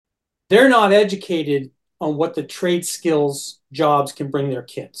they're not educated on what the trade skills jobs can bring their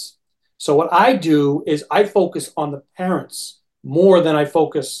kids. So what I do is I focus on the parents more than I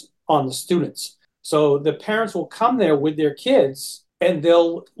focus on the students. So the parents will come there with their kids and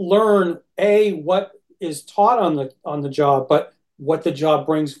they'll learn what is taught on the job, but what the job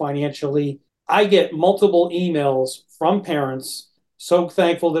brings financially. I get multiple emails from parents so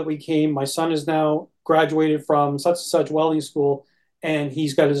thankful that we came. My son is now graduated from such and such welding school and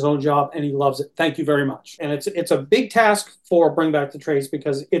he's got his own job and he loves it. Thank you very much. And it's a big task for Bring Back the Trades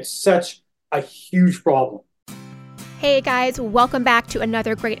because it's such a huge problem. Hey guys, welcome back to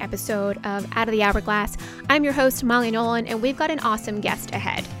another great episode of Out of the Hourglass. I'm your host, Molly Nolan, and we've got an awesome guest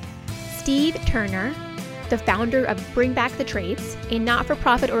ahead. Steve Turner, the founder of Bring Back the Trades, a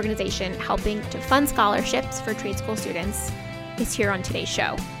not-for-profit organization helping to fund scholarships for trade school students, is here on today's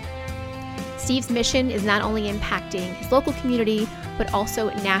show. Steve's mission is not only impacting his local community, but also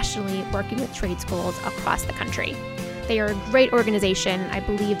nationally working with trade schools across the country. They are a great organization. I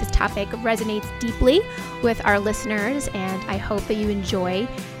believe this topic resonates deeply with our listeners, and I hope that you enjoy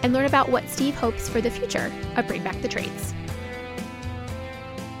and learn about what Steve hopes for the future of Bring Back the Trades.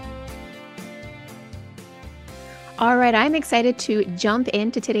 All right, I'm excited to jump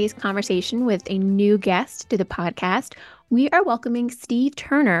into today's conversation with a new guest to the podcast. We are welcoming Steve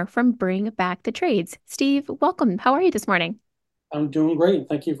Turner from Bring Back the Trades. Steve, welcome. How are you this morning? I'm doing great.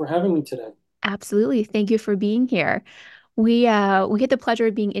 Thank you for having me today. Absolutely. Thank you for being here. We get the pleasure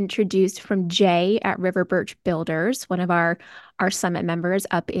of being introduced from Jay at River Birch Builders, one of our summit members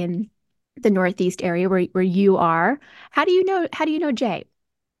up in the Northeast area where you are. How do you know Jay?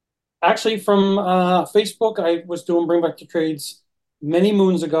 Actually, from Facebook, I was doing Bring Back the Trades many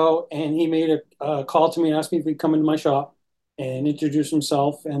moons ago, and he made a call to me and asked me if he'd come into my shop and introduce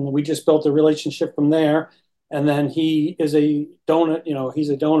himself, and we just built a relationship from there. And then he is a donor, he's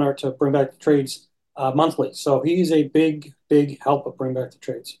a donor to Bring Back the Trades monthly. So he's a big, big help of Bring Back the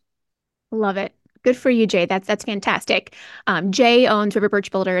Trades. Love it. Good for you, Jay. That's fantastic. Jay owns River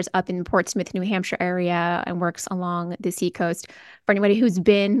Birch Builders up in Portsmouth, New Hampshire area and works along the seacoast. For anybody who's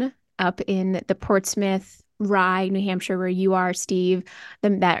been up in the Portsmouth, Rye, New Hampshire, where you are, Steve,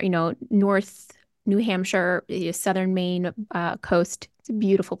 North New Hampshire, southern Maine coast, it's a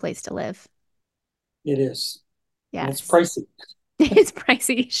beautiful place to live. It is. Yes. And it's pricey. It's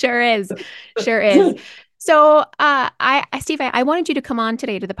pricey. Sure is. Sure is. So, Steve, I wanted you to come on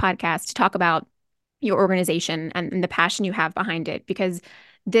today to the podcast to talk about your organization and the passion you have behind it, because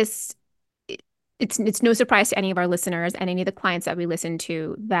it's no surprise to any of our listeners and any of the clients that we listen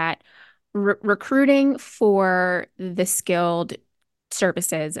to that recruiting for the skilled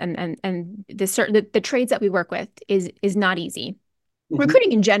services and the trades that we work with is not easy. Mm-hmm.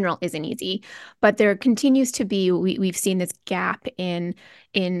 Recruiting in general isn't easy, but there continues to be, we've seen this gap in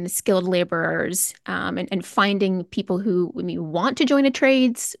skilled laborers and finding people who want to join a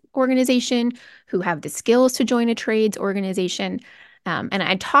trades organization, who have the skills to join a trades organization. And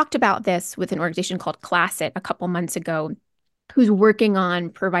I talked about this with an organization called Classit a couple months ago, who's working on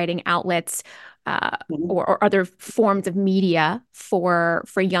providing outlets or other forms of media for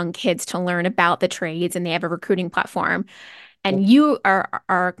young kids to learn about the trades, and they have a recruiting platform. And you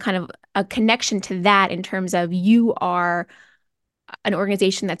are kind of a connection to that in terms of you are an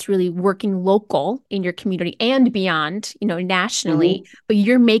organization that's really working local in your community and beyond, nationally, mm-hmm. but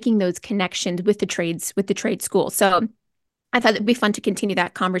you're making those connections with the trade school. So I thought it'd be fun to continue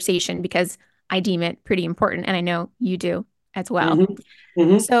that conversation because I deem it pretty important, and I know you do as well. Mm-hmm.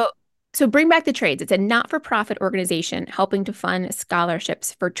 Mm-hmm. So Bring Back the Trades. It's a not-for-profit organization helping to fund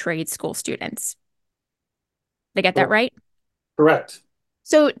scholarships for trade school students. Did I get that right? Correct.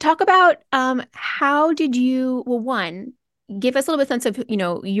 So talk about how did you, one, give us a little bit of sense of,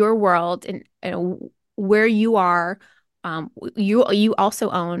 your world and where you are. You also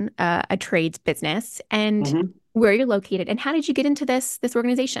own a trades business and mm-hmm. where you're located, and how did you get into this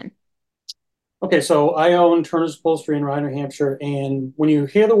organization? Okay, so I own Turner's Upholstery in Rye, New Hampshire, and when you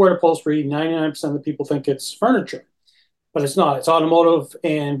hear the word upholstery, 99% of the people think it's furniture, but it's not. It's automotive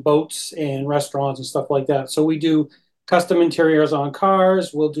and boats and restaurants and stuff like that. So we do custom interiors on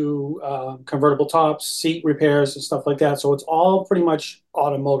cars. We'll do convertible tops, seat repairs, and stuff like that. So it's all pretty much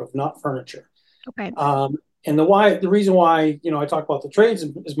automotive, not furniture. Okay. And the reason why I talk about the trades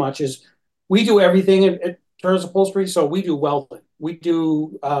as much is we do everything at Turner's Upholstery. So we do welding, we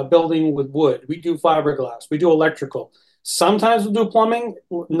do building with wood, we do fiberglass, we do electrical. Sometimes we'll do plumbing,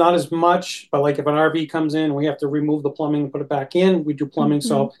 not as much. But like if an RV comes in, we have to remove the plumbing and put it back in. We do plumbing. Mm-hmm.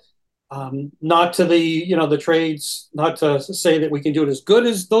 So. Not to the trades, not to say that we can do it as good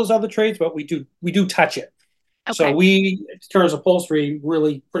as those other trades, but we do touch it. So Okay. we, in terms of upholstery,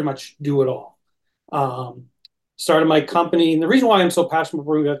 really pretty much do it all. Um, Started my company, and the reason why I'm so passionate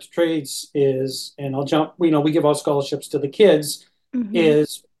about the trades is, and I'll jump, we give out scholarships to the kids, Hmm.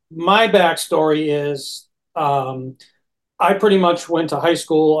 is my backstory is I pretty much went to high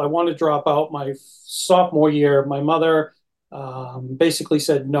school. I wanted to drop out my sophomore year. My mother basically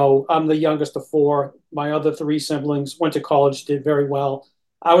said no. I'm the youngest of four. My other three siblings went to college, did very well.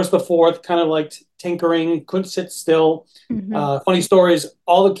 I was the fourth, kind of liked tinkering, couldn't sit still. Hmm. Funny stories,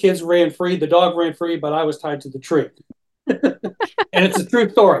 all the kids ran free, the dog ran free, but I was tied to the tree. And it's a true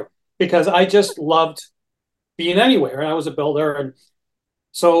story because I just loved being anywhere. And I was a builder. And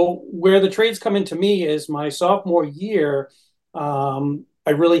so where the trades come into me is my sophomore year.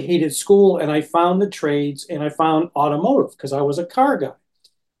 I really hated school, and I found the trades, and I found automotive because I was a car guy.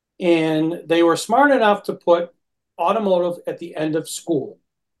 And they were smart enough to put automotive at the end of school,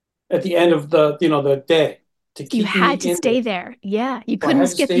 at the end of the day, to You keep me had to in stay there. there. Yeah. You So I couldn't had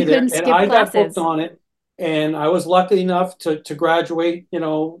to skip, stay you there, couldn't and skip I got hooked classes. on it. And I was lucky enough to graduate,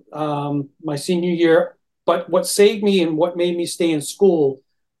 my senior year. But what saved me and what made me stay in school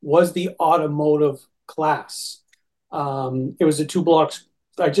was the automotive class. It was the two blocks.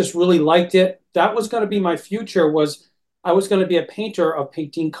 I just really liked it. That was going to be my future. Was I was going to be a painter of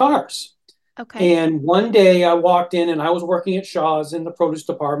painting cars. Okay. And one day I walked in, and I was working at Shaw's in the produce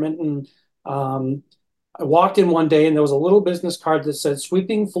department, and um, I walked in one day, and there was a little business card that said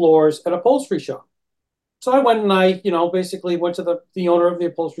sweeping floors at upholstery shop. So I went, and I, basically went to the owner of the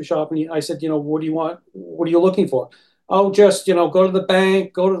upholstery shop, and I said, what do you want? What are you looking for? Oh, just, go to the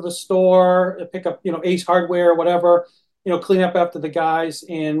bank, go to the store, pick up, Ace Hardware, whatever, clean up after the guys.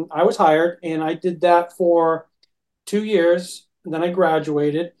 And I was hired, and I did that for 2 years. And then I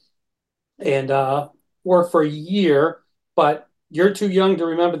graduated and worked for a year. But you're too young to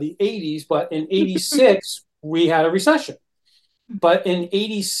remember the 80s. But in 86, we had a recession. But in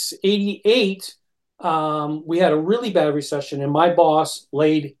 80, 88, we had a really bad recession, and my boss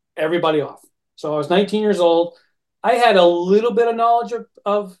laid everybody off. So I was 19 years old. I had a little bit of knowledge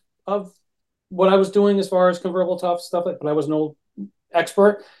of what I was doing as far as convertible tough stuff, but I was no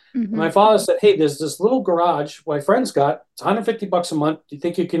expert. And Hmm. my father said, "Hey, there's this little garage my friend's got. It's $150 a month. Do you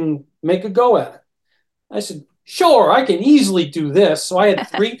think you can make a go at it?" I said, "Sure, I can easily do this." So I had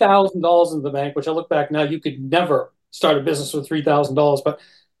 $3,000 in the bank, which I look back now, you could never start a business with $3,000. But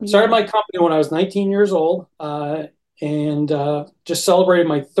started Yeah. my company when I was 19 years old, and just celebrated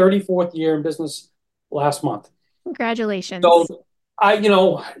my 34th year in business last month. So Congratulations.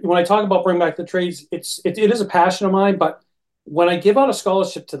 when I talk about bring back the trades, it is a passion of mine. But when I give out a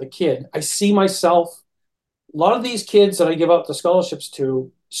scholarship to the kid, I see myself. A lot of these kids that I give out the scholarships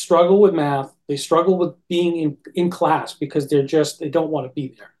to struggle with math. They struggle with being in class because they don't want to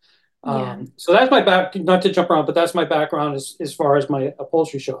be there. Yeah. So that's my back, not to jump around, but that's my background as far as my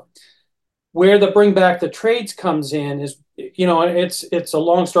upholstery shop. Where the bring back the trades comes in is, it's a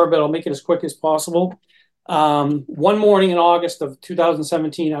long story, but I'll make it as quick as possible. One morning in August of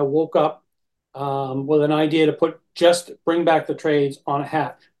 2017, I woke up with an idea to just bring back the trades on a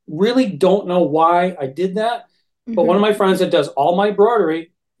hat. Really don't know why I did that, but one Hmm. of my friends that does all my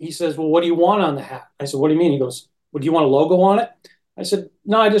embroidery, he says, "Well, what do you want on the hat?" I said, "What do you mean?" He goes, "Well, do you want a logo on it?" I said,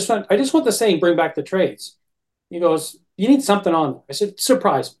 "No, I just want the saying, bring back the trades." He goes, "You need something on there." I said,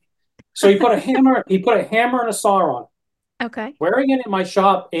 "Surprise me." So he put a hammer and a saw on it. Okay. Wearing it in my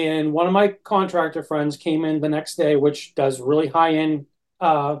shop, and one of my contractor friends came in the next day, which does really high end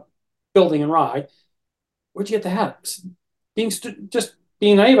uh, building and rye. "Where'd you get the hat?" Just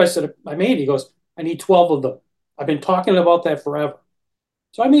being naive, I said, "I made it." He goes, "I need 12 of them. I've been talking about that forever."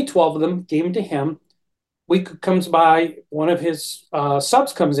 So I made 12 of them, gave them to him. Week comes by, one of his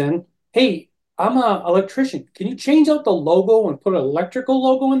subs comes in. "Hey, I'm an electrician. Can you change out the logo and put an electrical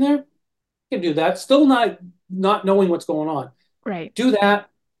logo in there?" I can do that. Still not knowing what's going on. Right. Do that.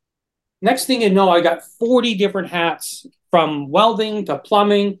 Next thing you know, I got 40 different hats from welding to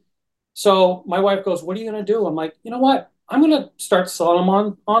plumbing. So my wife goes, "What are you going to do?" I'm like, "You know what? I'm going to start selling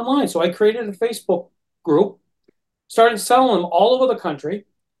them online." So I created a Facebook group, started selling them all over the country.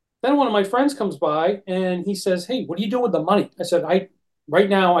 Then one of my friends comes by, and he says, "Hey, what do you do with the money?" I said, Right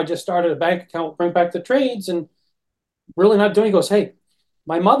now I just started a bank account, bring back the trades, and really not doing." He goes, "Hey,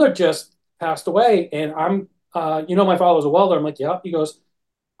 my mother just passed away, and my father was a welder." I'm like, "Yeah." He goes,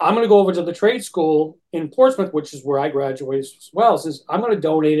 "I'm going to go over to the trade school in Portsmouth, which is where I graduated as well. Says, I'm going to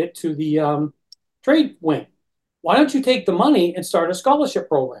donate it to the trade wing. Why don't you take the money and start a scholarship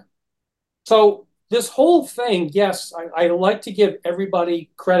program?" So this whole thing, yes, I like to give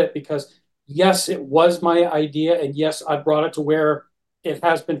everybody credit because yes, it was my idea, and yes, I brought it to where it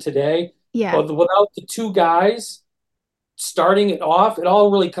has been today. Yeah. But without the two guys starting it off, it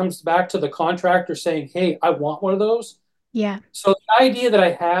all really comes back to the contractor saying, "Hey, I want one of those." Yeah. So the idea that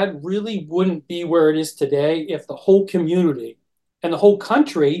I had really wouldn't be where it is today if the whole community and the whole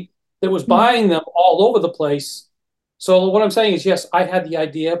country that was Mhm. buying them all over the place. So what I'm saying is, yes, I had the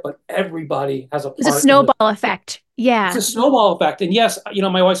idea, but everybody has a It's a part in this. snowball effect. It's a Yeah. snowball effect. And yes,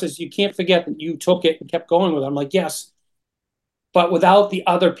 my wife says you can't forget that you took it and kept going with it. I'm like, yes, but without the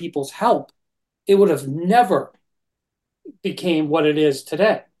other people's help, it would have never became what it is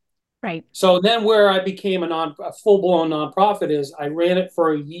today. Right. So then where I became a full-blown nonprofit is I ran it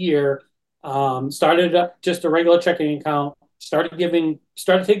for a year, started up just a regular checking account, started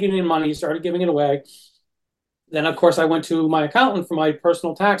taking in money, started giving it away. Then of course I went to my accountant for my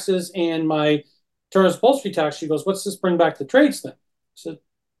personal taxes and my Turner's upholstery tax. She goes, "What's this bring back the trades thing?" I said,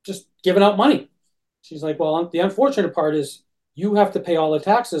 "Just giving out money." She's like, "Well, the unfortunate part is you have to pay all the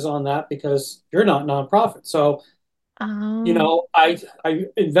taxes on that because you're not nonprofit." So Oh, I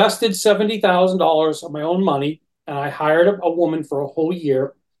invested $70,000 of my own money, and I hired a woman for a whole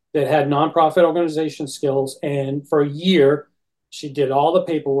year that had nonprofit organization skills. And for a year, she did all the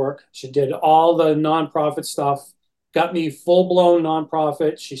paperwork, she did all the nonprofit stuff, got me full blown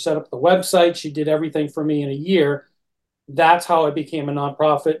nonprofit. She set up the website, she did everything for me in a year. That's how I became a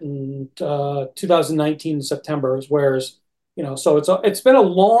nonprofit in 2019 in September. Whereas, so it's been a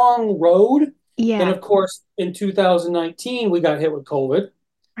long road. Then, yeah. of course, in 2019, we got hit with COVID,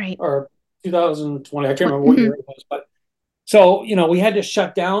 Right. or 2020. I can't remember what Mhm. year it was, but so we had to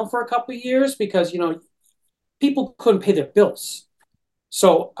shut down for a couple of years because people couldn't pay their bills.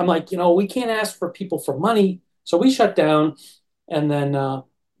 So I'm like, we can't ask for people for money, so we shut down, and then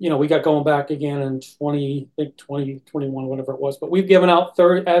we got going back again in 20, I think 2021, whatever it was. But we've given out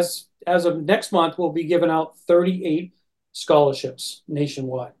 30 as of next month. We'll be giving out 38 scholarships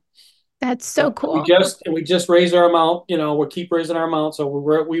nationwide. That's Yeah, so we cool. just raised our amount. We keep raising our amount. So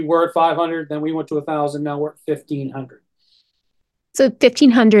we were at 500, then we went to 1,000. Now we're at 1,500. So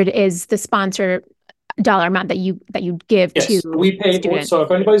 1,500 is the sponsor dollar amount that you give Yes, to we the pay. student. So if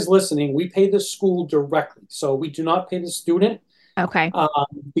anybody's listening, we pay the school directly. So we do not pay the student, Okay. um,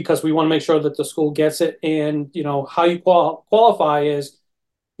 because we want to make sure that the school gets it. And how you qualify is,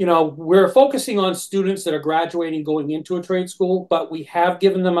 we're focusing on students that are graduating, going into a trade school, but we have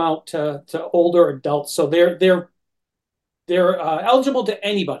given them out to older adults. So they're eligible to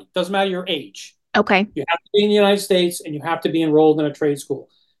anybody. Doesn't matter your age. Okay. You have to be in the United States and you have to be enrolled in a trade school.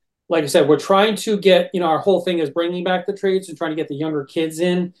 Like I said, we're trying to get, our whole thing is bringing back the trades and trying to get the younger kids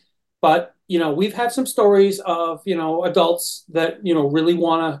in. But, we've had some stories of, adults that, really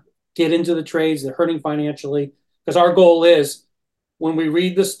want to get into the trades. They're hurting financially because our goal is when we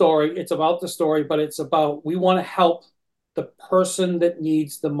read the story, it's about the story, but it's about we want to help the person that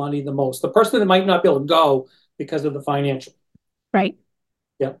needs the money the most, the person that might not be able to go because of the financial. Right.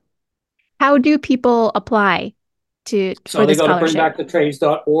 Yeah. How do people apply for So the they go to scholarship?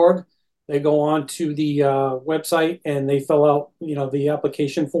 bringbackthetrades.org. They go on to the website and they fill out, the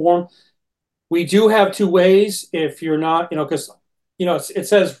application form. We do have two ways if you're not, because, it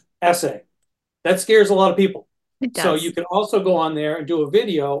says essay. That scares a lot of people. It So you does. can also go on there and do a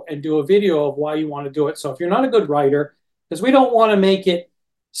video of why you want to do it. So if you're not a good writer, because we don't want to make it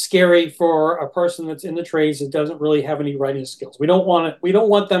scary for a person that's in the trades that doesn't really have any writing skills. We don't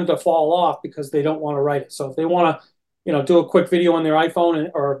want them to fall off because they don't want to write it. So if they want to, do a quick video on their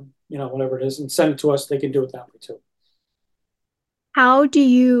iPhone or whatever it is and send it to us, they can do it that way too. How do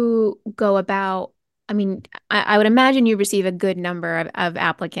you go about, I mean, I would imagine you receive a good number of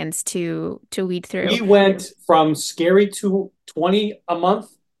applicants to weed through. We went from scary to 20 a month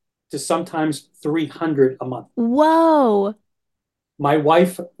to sometimes 300 a month. Whoa. My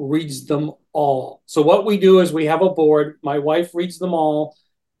wife reads them all. So what we do is we have a board. My wife reads them all.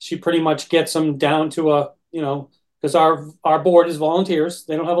 She pretty much gets them down to because our board is volunteers.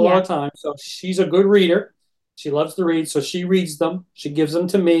 They don't have a lot Yeah. of time. So she's a good reader. She loves to read. So she reads them. She gives them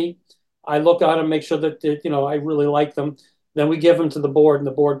to me. I look at them, make sure that, I really like them. Then we give them to the board and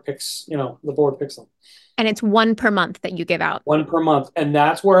the board picks them. And it's one per month that you give out. One per month. And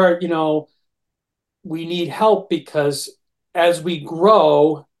that's where, we need help because as we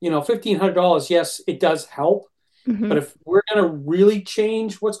grow, $1,500, yes, it does help. But Hmm. if we're going to really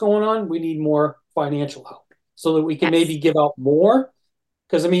change what's going on, we need more financial help so that we can Yes. maybe give out more.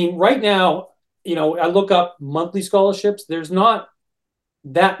 Because I mean, right now, I look up monthly scholarships. There's not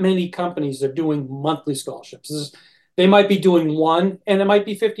that many companies that are doing monthly scholarships. They might be doing one, and it might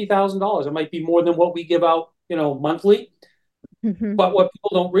be $50,000. It might be more than what we give out, monthly. Hmm. But what people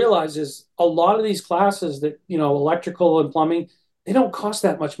don't realize is a lot of these classes that, electrical and plumbing, they don't cost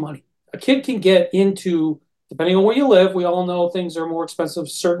that much money. a kid can get into, depending on where you live, we all know things are more expensive in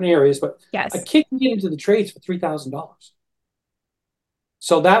certain areas, but a Yes. kid can get into the trades for $3,000.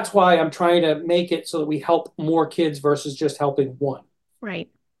 So that's why I'm trying to make it so that we help more kids versus just helping one. Right.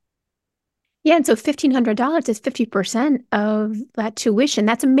 Yeah, and so $1,500 is 50% of that tuition.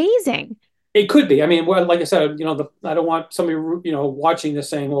 That's amazing. It could be. I mean, well, like I said, I don't want somebody, watching this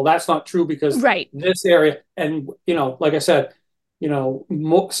saying, well, that's not true because Right. this area, and, like I said,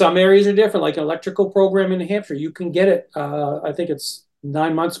 some areas are different, like an electrical program in New Hampshire, you can get it. I think it's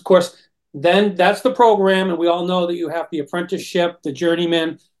 9 months. Of course, then that's the program. And we all know that you have the apprenticeship, the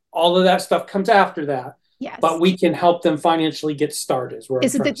journeyman, all of that stuff comes after that. But Yes. we can help them financially get started, is where I'm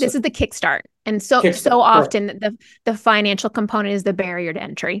trying to say. This is the kickstart. And so Kickstart. Correct. often the financial component is the barrier to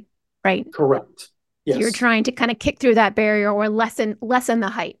entry, right? Correct. You're Yes. trying to kind of kick through that barrier or lessen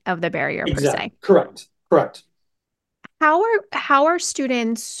the height of the barrier per Exactly. se. Correct. Correct. How are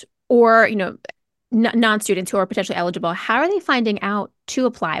students or non-students who are potentially eligible, how are they finding out to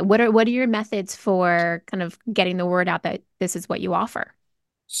apply? What are your methods for kind of getting the word out that this is what you offer?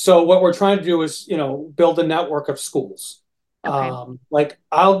 So what we're trying to do is, build a network of schools. Okay. Like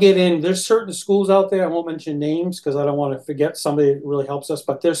I'll get in, there's certain schools out there, I won't mention names because I don't want to forget somebody that really helps us,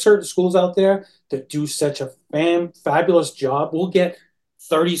 but there's certain schools out there that do such a fabulous job. We'll get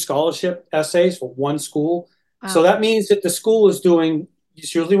 30 scholarship essays for one school. So Wow. that means that the school is doing,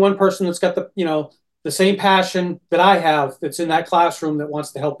 it's usually one person that's got the same passion that I have that's in that classroom that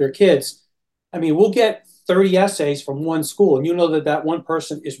wants to help their kids. I mean, we'll get 30 essays from one school, and that one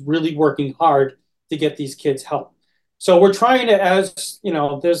person is really working hard to get these kids help. So we're trying to, as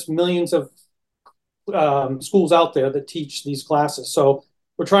there's millions of schools out there that teach these classes. So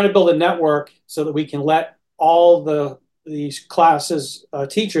we're trying to build a network so that we can let all these classes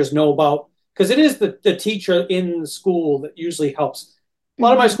teachers know about, because it is the teacher in the school that usually helps. A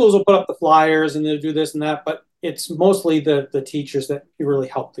lot of my Mhm. schools will put up the flyers and they'll do this and that, but it's mostly the teachers that really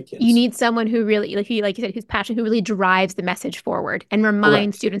help the You kids. need someone who really, like you said, who's passionate, who really drives the message forward and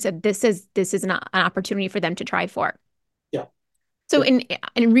reminds Correct. students that this is an opportunity for them to try for. Yeah. So Yeah.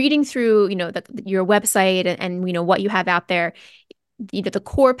 in reading through, your website and what you have out there, the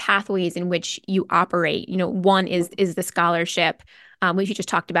core pathways in which you operate, one is the scholarship, which you just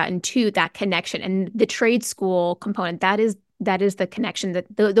talked about, and two, that connection and the trade school component. That is the connection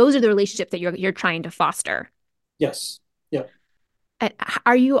those are the relationships that you're trying to foster. Yes. Yeah.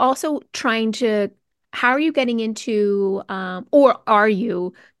 Are you also trying to, how are you getting into, or are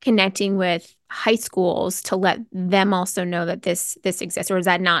you connecting with high schools to let them also know that this exists, or is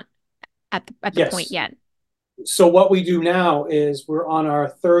that not at the point Yes. yet? So what we do now is we're on our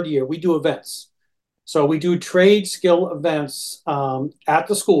third year. We do events. So we do trade skill events at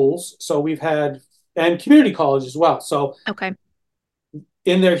the schools. So we've had, and community college as well. So Okay.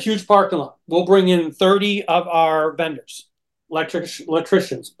 in their huge parking lot, we'll bring in 30 of our vendors,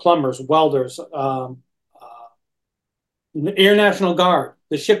 electricians, plumbers, welders, Air National Guard,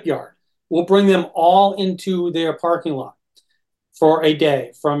 the shipyard. We'll bring them all into their parking lot for a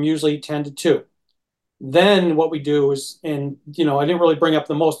day from usually 10 to 2. Then what we do is, and I didn't really bring up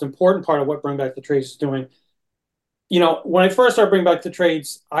the most important part of what Bring Back the Trades is doing. When I first started Bring Back the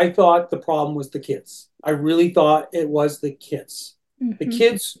Trades, I thought the problem was the kids. I really thought it was the kids. The Hmm.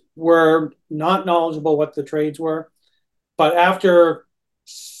 kids were not knowledgeable what the trades were. But after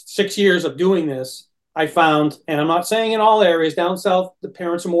 6 years of doing this, I found, and I'm not saying in all areas, down south, the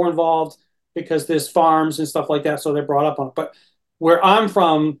parents are more involved because there's farms and stuff like that. So they're brought up on it. But where I'm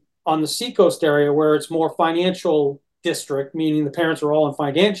from, on the seacoast area, where it's more financial district, meaning the parents are all in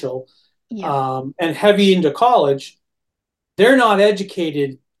financial Yeah. and heavy into college, they're not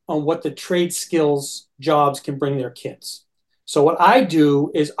educated on what the trade skills jobs can bring their kids. So what I do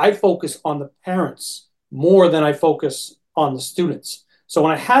is I focus on the parents more than I focus on the students. So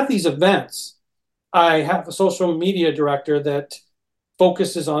when I have these events, I have a social media director that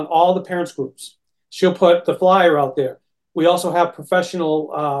focuses on all the parents groups. She'll put the flyer out there. We also have professional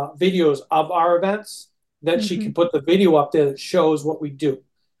videos of our events that she Hmm. can put the video up there that shows what we do.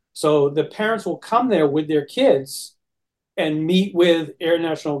 So the parents will come there with their kids and meet with Air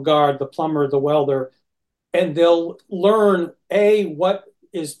National Guard, the plumber, the welder, and they'll learn what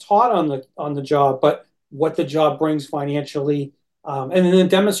is taught on the job, but what the job brings financially, and then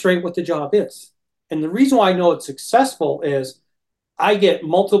demonstrate what the job is. And the reason why I know it's successful is I get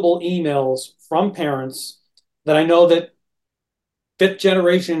multiple emails from parents that I know that fifth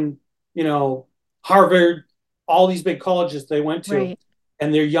generation, you know, Harvard, all these big colleges they went to, Right.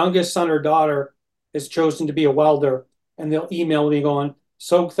 and their youngest son or daughter has chosen to be a welder, and they'll email me going,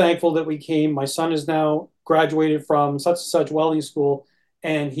 "So thankful that we came. My son is now graduated from such and such welding school,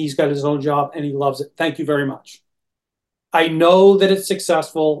 and he's got his own job and he loves it. Thank you very much. I know that it's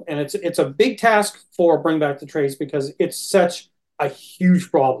successful, and it's a big task for Bring Back the Trades because it's such a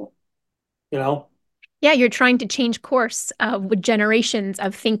huge problem, you know? Yeah, you're trying to change course with generations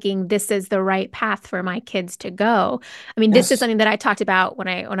of thinking this is the right path for my kids to go. I mean, this is Yes. something that I talked about when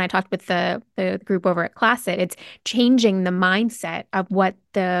I talked with the group over at ClassIt. It's changing the mindset of what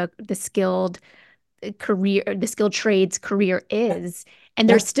the skilled career, the skilled trades career is. And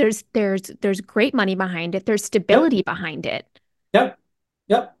Yeah. there's great money behind it. There's Yep. stability behind it. Yep.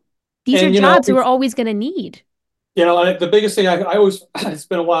 Yep. These are And jobs we're always going to need. the biggest thing I always, it's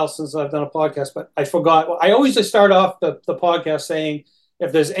been a while since I've done a podcast, but I forgot. I always just start off the podcast saying,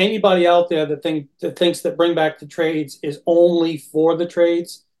 if there's anybody out there that thinks that Bring Back the Trades is only for the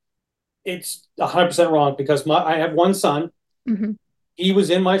trades, it's 100% wrong because I have one son. Hmm. He was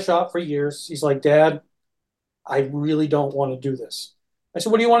in my shop for years. He's like, Dad, I really don't want to do this. I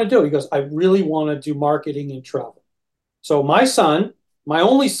said, what do you want to do? He goes, I really want to do marketing and travel. So my son, my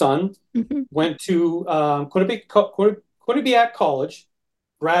only son, Hmm. went to Quinnipiac College,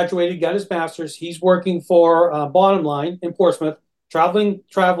 graduated, got his master's. He's working for Bottom Line in Portsmouth, traveling,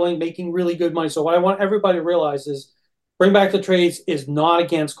 making really good money. So what I want everybody to realize is Bring Back the Trades is not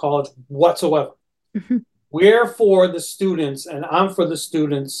against college whatsoever. Hmm. We're for the students, and I'm for the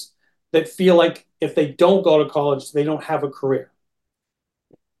students that feel like if they don't go to college, they don't have a career.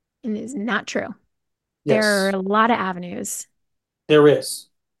 And it's not true. There are Yes, a lot of avenues. there is.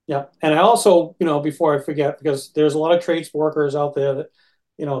 Yeah. And I also, before I forget, because there's a lot of trades workers out there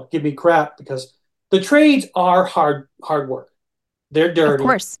that, give me crap because the trades are hard work. They're Of dirty,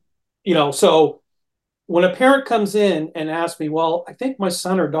 course. so when a parent comes in and asks me, well, I think my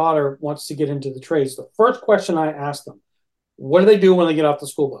son or daughter wants to get into the trades, the first question I ask them, what do they do when they get off the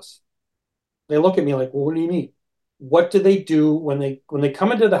school bus? They look at me like, well, what do you mean? What do they do when they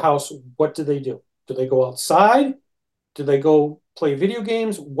come into the house? What do they do? Do they go outside? Do they go play video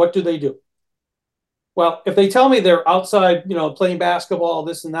games? What do they do? Well, if they tell me they're outside, playing basketball,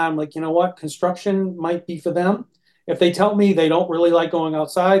 this and that, I'm like, you know what? Construction might be for them. If they tell me they don't really like going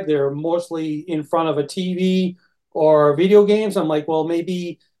outside, they're mostly in front of a TV or video games, I'm like, well,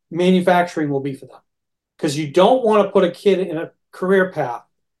 maybe manufacturing will be for them. Because you don't want to put a kid in a career path.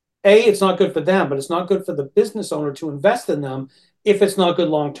 A, it's not good for them, but it's not good for the business owner to invest in them if it's not good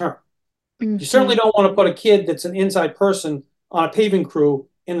long term. You Hmm. certainly don't want to put a kid that's an inside person on a paving crew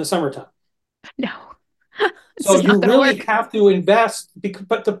in the summertime. No, this So is you not going to really work. have to invest.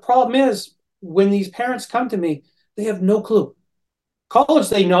 But the problem is when these parents come to me, they have no clue. College,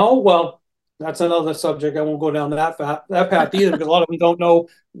 they know. Well, that's another subject. I won't go down that path either because a lot of them don't know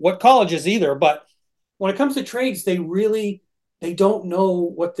what college is either. But when it comes to trades, they don't know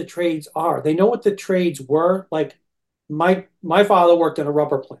what the trades are. They know what the trades were. Like my father worked in a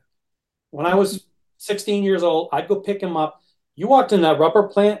rubber plant. When I was 16 years old, I'd go pick him up. You walked in that rubber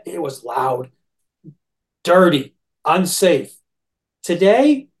plant, it was loud, dirty, unsafe.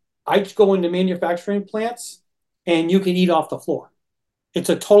 Today, I just go into manufacturing plants and you can eat off the floor. It's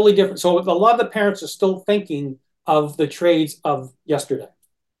a totally different. So a lot of the parents are still thinking of the trades of yesterday.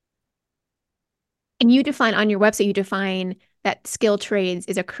 And you define on your website, you define that skilled trades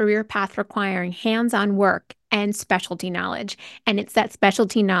is a career path requiring hands-on work and specialty knowledge. And it's that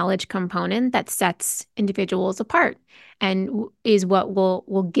specialty knowledge component that sets individuals apart and is what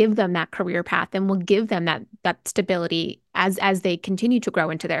will give them that career path and will give them that stability as they continue to grow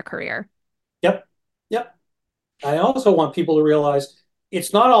into their career. Yep. Yep. I also want people to realize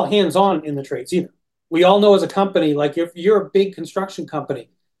it's not all hands on in the trades either. We all know as a company, like if you're a big construction company,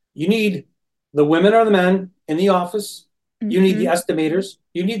 you need the women or the men in the office, you need the Hmm. estimators,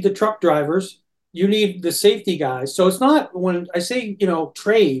 you need the truck drivers, you need the safety guys. So it's not when I say,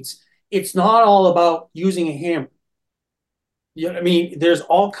 trades, it's not all about using a hammer. I mean, there's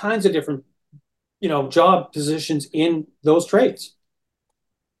all kinds of different, job positions in those trades.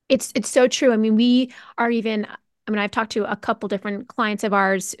 It's so true. I mean, we are even, I mean, I've talked to a couple different clients of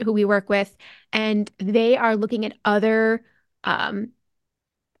ours who we work with, and they are looking at um,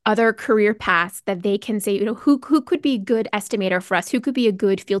 other career paths that they can say, who could be a good estimator for us, who could be a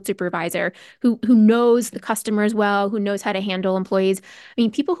good field supervisor, who knows the customers well, who knows how to handle employees. I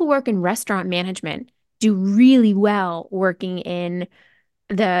mean, people who work in restaurant management do really well working in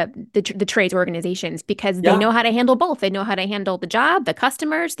the trades organizations because they Yeah. know how to handle both. They know how to handle the job, the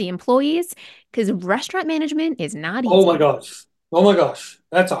customers, the employees, because restaurant management is not Oh my easy. gosh. Oh my gosh.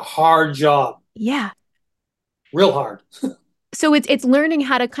 That's a hard job. Yeah. Real hard. So it's learning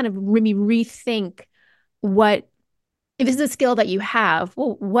how to kind of really rethink what if this is a skill that you have,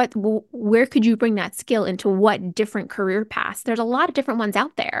 well, where could you bring that skill into what different career paths? There's a lot of different ones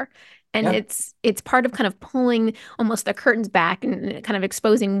out there. And Yeah, it's part of kind of pulling almost the curtains back and kind of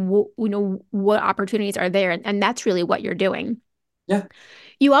exposing, what opportunities are there. And that's really what you're doing. yeah.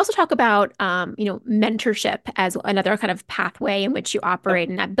 You also talk about, mentorship as another kind of pathway in which you Yeah. operate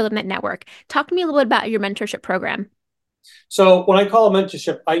and that building that network. Talk to me a little bit about your mentorship program. So when I call it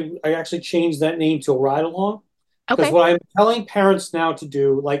mentorship, I actually changed that name to a ride along because Okay. what I'm telling parents now to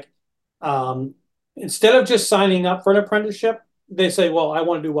do, like, um, instead of just signing up for an apprenticeship, they say, "Well, I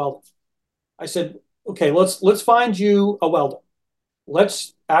want to do welding." I said, "Okay, let's find you a welder.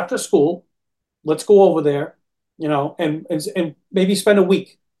 Let's after school, let's go over there, and maybe spend a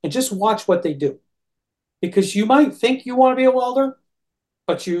week and just watch what they do because you might think you want to be a welder,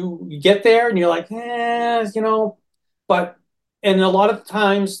 but you get there and you're like, but and a lot of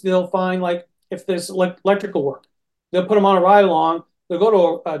times they'll find like if there's like electrical work, they'll put them on a ride along. They'll go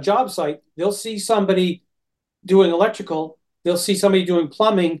to a job site. They'll see somebody doing electrical. They'll see somebody doing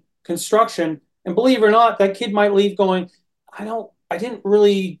plumbing, construction, and believe it or not, that kid might leave going, I didn't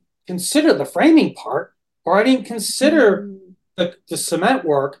really consider the framing part, or I didn't consider Mm. the cement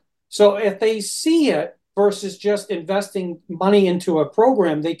work. So if they see it versus just investing money into a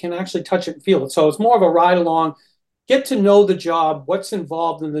program, they can actually touch it and feel it. So it's more of a ride along, get to know the job, what's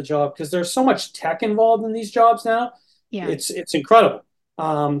involved in the job, because there's so much tech involved in these jobs now. Yeah. It's incredible.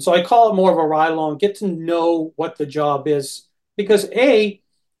 So I call it more of a ride along, get to know what the job is, because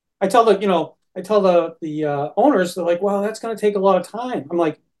I tell the owners, they're like, well, that's going to take a lot of time. I'm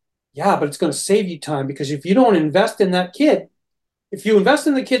like, yeah, but it's going to save you time because if you don't invest in that kid, if you invest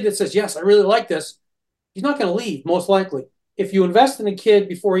in the kid that says, yes, I really like this, he's not going to leave, most likely. If you invest in a kid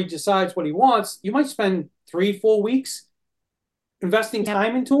before he decides what he wants, you might spend 3, 4 weeks investing Yep.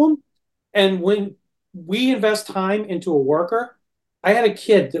 time into him. And when we invest time into a worker, I had a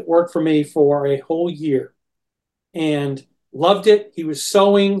kid that worked for me for a whole year and loved it. He was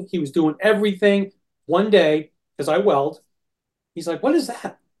sewing, he was doing everything. One day, because I weld, he's like, what is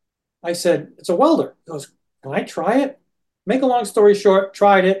that? I said, it's a welder. He goes, can I try it? Make a long story short,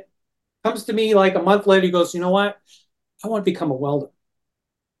 tried it. Comes to me like a month later, he goes, you know what? I want to become a welder.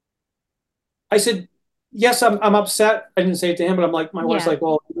 I said, yes, I'm upset. I didn't say it to him, but I'm like, my wife's Yeah. like,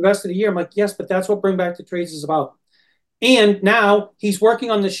 well, you invested a year. I'm like, yes, but that's what Bring Back the Trades is about. And now he's working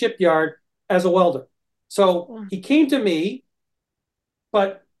on the shipyard as a welder. So Cool. he came to me,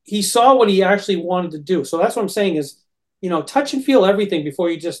 but he saw what he actually wanted to do. So that's what I'm saying is, touch and feel everything before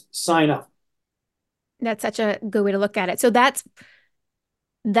you just sign up. That's such a good way to look at it. So that's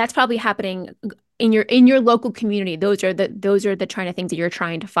probably happening in your local community. Those are the kind of things that you're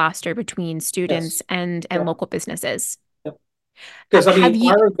trying to foster between students Yes. and Yeah. local businesses. Yeah. Because I Have mean, you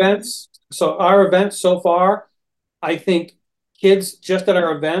our events so far, I think kids just at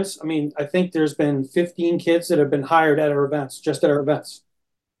our events, I mean, I think there's been 15 kids that have been hired at our events, just at our events.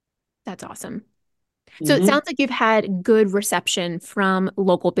 That's awesome. So it Hmm. sounds like you've had good reception from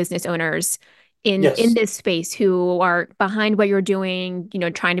local business owners in Yes. this space who are behind what you're doing,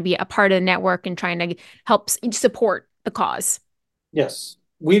 trying to be a part of the network and trying to help support the cause. Yes.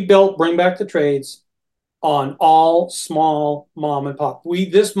 We built Bring Back the Trades on all small mom and pop.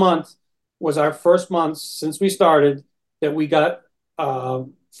 This month was our first month since we started that we got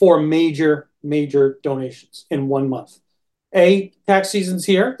four major donations in one month. Tax season's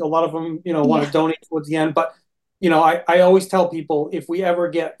here. A lot of them, want Yeah. to donate towards the end, but I always tell people if we ever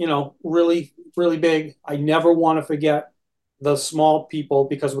get, really, really big, I never want to forget the small people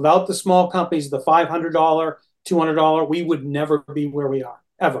because without the small companies, the $500, $200, we would never be where we are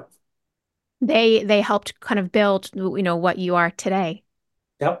ever. They helped kind of build, what you are today.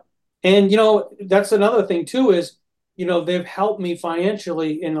 Yep. And that's another thing too is, they've helped me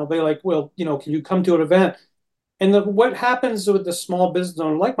financially and they'll be like, well, can you come to an event? And what happens with the small business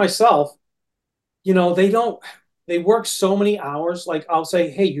owner like myself, they don't they work so many hours. Like I'll say,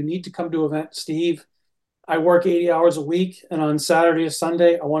 hey, you need to come to an event, Steve. I work 80 hours a week and on Saturday or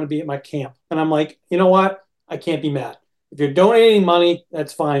Sunday, I want to be at my camp. And I'm like, you know what? I can't be mad. If you're donating money,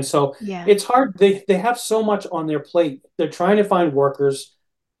 that's fine. So Yeah. it's hard. They have so much on their plate. They're trying to find workers.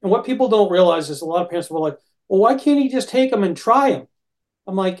 And what people don't realize is a lot of parents were like, well, why can't he just take them and try them?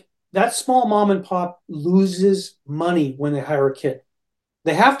 I'm like, that small mom and pop loses money when they hire a kid.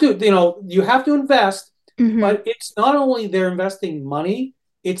 They have to, you have to invest, Hmm. but it's not only they're investing money,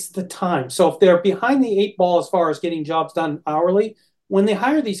 it's the time. So if they're behind the eight ball as far as getting jobs done hourly, when they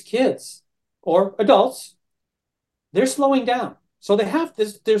hire these kids or adults, they're slowing down. So they have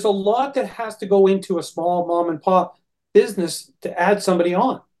this, there's a lot that has to go into a small mom and pop business to add somebody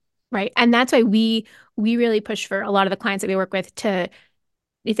on. Right. And that's why we we really push for a lot of the clients that we work with to,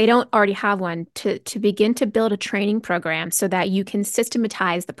 if they don't already have one, to begin to build a training program so that you can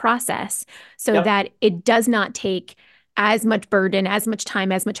systematize the process so Yep. that it does not take as much burden, as much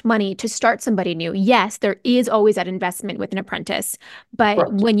time, as much money to start somebody new. Yes, there is always that investment with an apprentice, but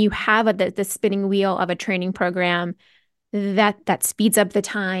Correct. when you have the spinning wheel of a training program, that speeds up the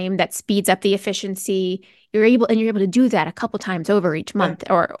time, that speeds up the efficiency. You're able to do that a couple times over each Yeah. month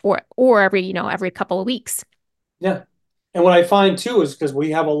or every, every couple of weeks. Yeah. And what I find too is because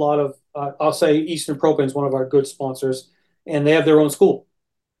we have a lot of, I'll say Eastern Propane is one of our good sponsors, and they have their own school,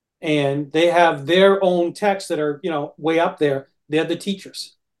 and they have their own techs that are, way up there. They're the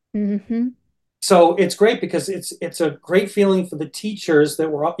teachers. Hmm. So it's great because it's a great feeling for the teachers that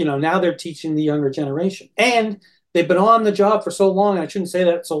were, now they're teaching the younger generation, and they've been on the job for so long. I shouldn't say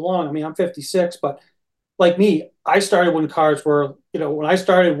that so long. I mean, I'm 56, but like me, I started when cars were, when I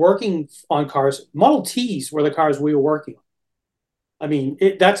started working on cars, Model Ts were the cars we were working on. I mean,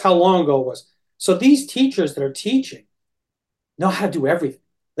 that's how long ago it was. So these teachers that are teaching know how to do everything.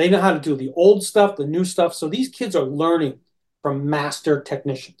 They know how to do the old stuff, the new stuff. So these kids are learning from master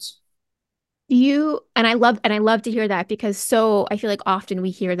technicians. And I love to hear that because so I feel like often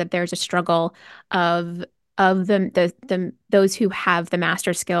we hear that there's a struggle of those who have the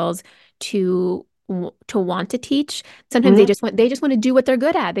master skills to to want to teach. Sometimes Mm-hmm. they just want to do what they're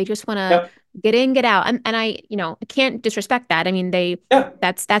good at. They just want to Yep. get in, get out. And I, I can't disrespect that. I mean, Yeah.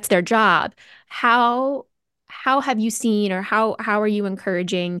 that's their job. How how have you seen or how are you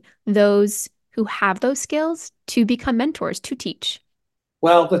encouraging those who have those skills to become mentors to teach?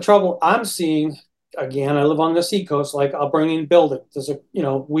 Well, the trouble I'm seeing, again, I live on the seacoast, like I'll bring in building.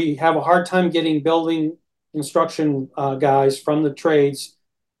 We have a hard time getting building construction guys from the trades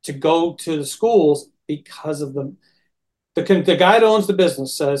to go to the schools because of the guy that owns the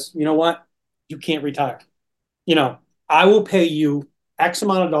business says, you know what, you can't retire. You know, I will pay you X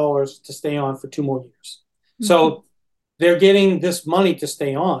amount of dollars to stay on for 2 more years. Mhm. So they're getting this money to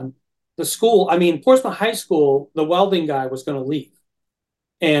stay on. The school, I mean, Portsmouth High School, the welding guy was going to leave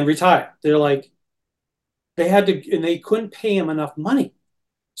and retire. They're like, they had to, and they couldn't pay him enough money.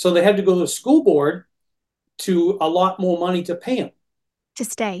 So they had to go to the school board to a lot more money to pay him. To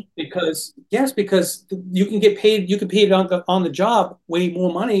stay. Because, yes, because you can pay it on the job way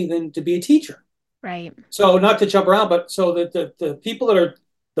more money than to be a teacher. Right. So not to jump around, but so that the people that are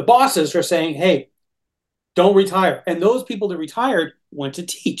the bosses are saying, hey, don't retire. And those people that retired went to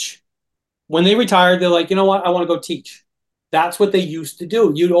teach. When they retired, they're like, you know what? I want to go teach. That's what they used to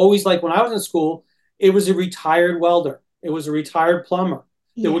do. You'd always like when I was in school, it was a retired welder, it was a retired plumber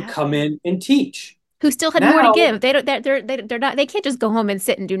that would Yeah. come in and teach. Who still had more to Now, give. They're not, they can't just go home and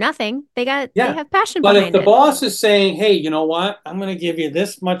sit and do nothing. They yeah. have passion But if behind the it. boss is saying, hey, you know what? I'm going to give you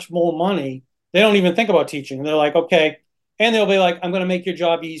this much more money, they don't even think about teaching. They're like, okay. And they'll be like, I'm going to make your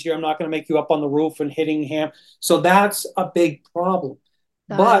job easier. I'm not going to make you up on the roof and hitting ham. So that's a big problem.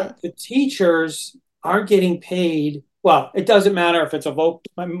 Got it. But the teachers aren't getting paid. Well, it doesn't matter if it's a voc.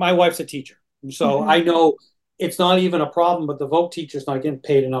 My wife's a teacher. So Hmm. I know it's not even a problem, but the voc teacher's not getting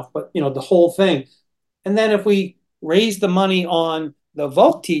paid enough. But, the whole thing. And then if we raise the money on the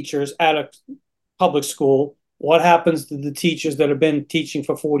voc teachers at a public school, what happens to the teachers that have been teaching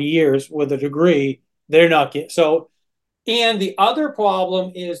for 40 years with a degree? They're not getting so. And the other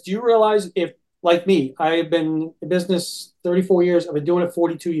problem is, do you realize if, like me, I've been in business 34 years, I've been doing it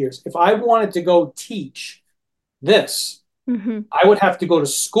 42 years. If I wanted to go teach this, Hmm. I would have to go to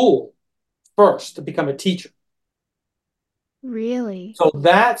school first to become a teacher. Really? So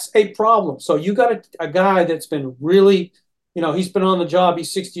that's a problem. So you got a guy that's been really, he's been on the job.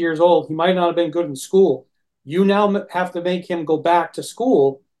 He's 60 years old. He might not have been good in school. You now have to make him go back to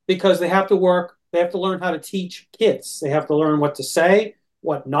school because they have to work. They have to learn how to teach kids. They have to learn what to say,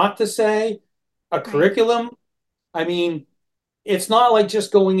 what not to say, a Right. curriculum. I mean, it's not like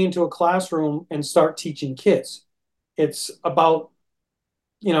just going into a classroom and start teaching kids. It's about,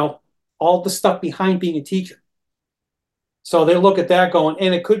 you know, all the stuff behind being a teacher. So they look at that going,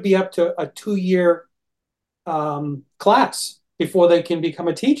 and it could be up to a 2 year class before they can become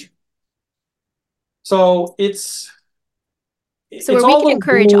a teacher. So So it's where we all can the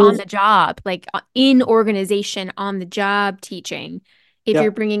encourage on rules. the job, like in organization, on the job teaching, if you're Yeah.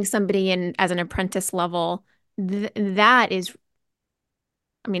 bringing somebody in as an apprentice level, that is,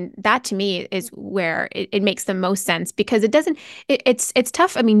 I mean, that to me is where it makes the most sense because it doesn't, it's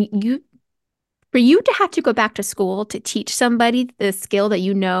tough. I mean, for you to have to go back to school to teach somebody the skill that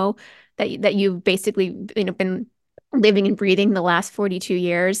that you've basically, been living and breathing the last 42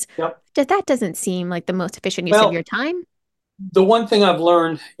 years, Yep. that doesn't seem like the most efficient use of your Well, time. the one thing I've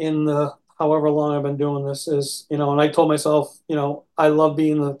learned in the however long I've been doing this is, and I told myself, I love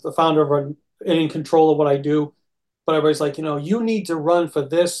being the founder of and in control of what I do. But everybody's like, you need to run for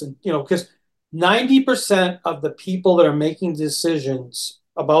this. And, because 90% of the people that are making decisions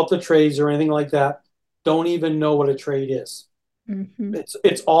about the trades or anything like that don't even know what a trade is. Mm-hmm.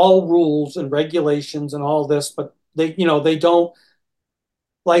 It's all rules and regulations and all this, but they don't,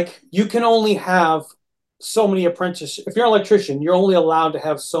 like, you can only have so many apprenticeships. If you're an electrician, you're only allowed to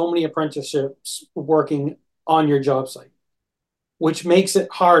have so many apprenticeships working on your job site, which makes it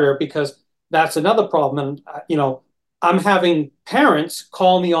harder because that's another problem. And I'm having parents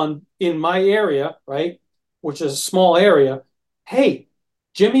call me on in my area, right, which is a small area. Hey,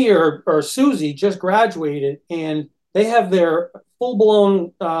 Jimmy or Susie just graduated and they have their full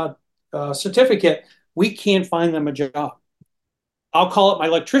blown certificate. We can't find them a job. I'll call up my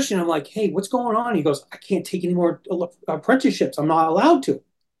electrician. I'm like, hey, what's going on? He goes, I can't take any more apprenticeships. I'm not allowed to.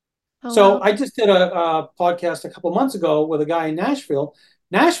 Oh, So wow. I just did a podcast a couple of months ago with a guy in Nashville.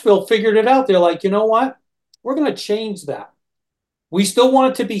 Nashville figured it out. They're like, you know what? We're going to change that. We still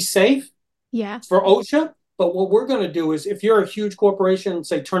want it to be safe Yeah. for OSHA, but what we're going to do is, if you're a huge corporation,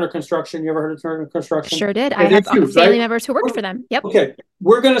 say Turner Construction, you ever heard of Turner Construction? Sure did. I Okay, they're have huge, family right? members who worked for them. Yep. Okay,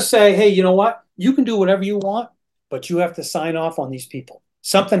 we're going to say, hey, you know what? You can do whatever you want, but you have to sign off on these people.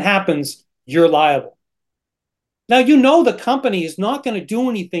 Something happens, you're liable. Now, the company is not going to do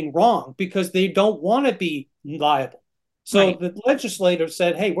anything wrong because they don't want to be liable. So Right. the legislator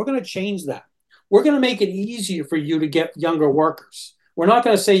said, hey, we're going to change that. We're going to make it easier for you to get younger workers. We're not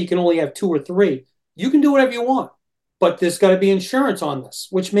going to say you can only have two or three. You can do whatever you want, but there's got to be insurance on this,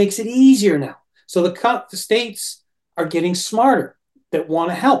 which makes it easier now. So the states are getting smarter that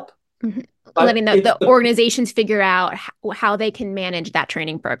want to help. Mm-hmm. But Letting the organizations figure out how they can manage that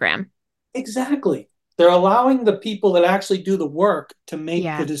training program. exactly. They're allowing the people that actually do the work to make the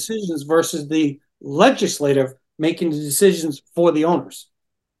Yeah. decisions versus the legislative making the decisions for the owners.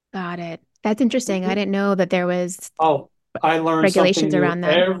 Got it. That's interesting. I didn't know that there was Oh, I learn something regulations new around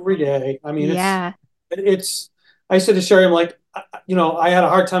that. every day. I mean, Yeah. it's. I said to Sherry, I'm like, I had a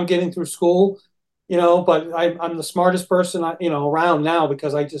hard time getting through school, but I'm the smartest person, around now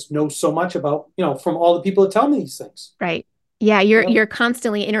because I just know so much about, from all the people that tell me these things. Right. Yeah, you're Yep, you're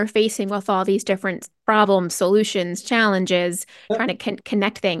constantly interfacing with all these different problems, solutions, challenges, yep, trying to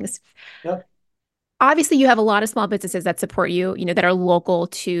connect things. yep, Obviously, you have a lot of small businesses that support you, that are local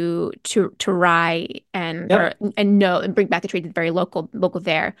to Rye and or yep, and know and bring back the trade very local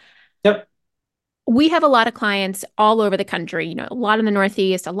there. yep, We have a lot of clients all over the country, a lot in the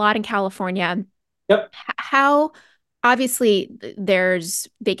Northeast, a lot in California. yep, How obviously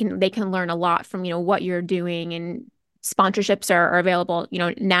they can learn a lot from what you're doing, and sponsorships are available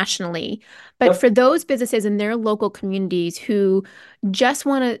nationally, but yep. for those businesses in their local communities who just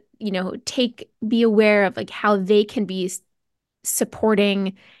want to be aware of like how they can be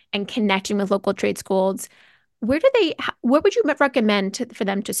supporting and connecting with local trade schools, where would you recommend for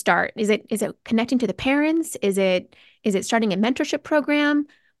them to start? Is it connecting to the parents? Is it starting a mentorship program?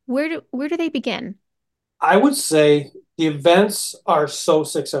 Where do they begin? I would say the events are so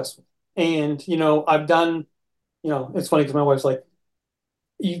successful. And, I've done, it's funny because my wife's like,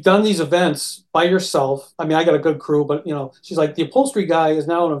 you've done these events by yourself. I mean, I got a good crew, but, she's like, the upholstery guy is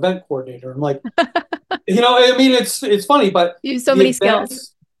now an event coordinator. I'm like, I mean, it's funny, but You have so the many skills.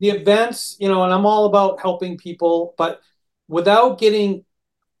 events, the events, and I'm all about helping people, but without getting,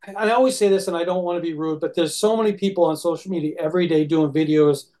 I always say this and I don't want to be rude, but there's so many people on social media every day doing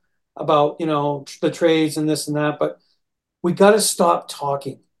videos about, the trades and this and that, but we got to stop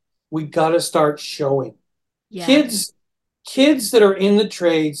talking. We got to start showing. Yeah. Kids that are in the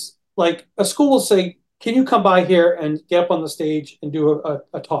trades, like a school will say, can you come by here and get up on the stage and do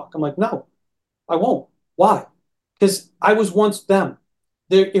a talk? I'm like, no, I won't. Why? Because I was once them.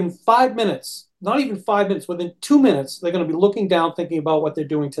 They're in 5 minutes, not even 5 minutes, within 2 minutes, they're going to be looking down, thinking about what they're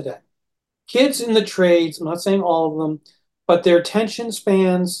doing today. Kids in the trades, I'm not saying all of them, but their attention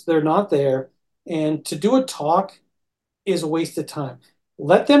spans, they're not there. And to do a talk is a waste of time.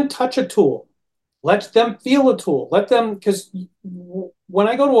 Let them touch a tool. Let them feel a tool. Let them, because when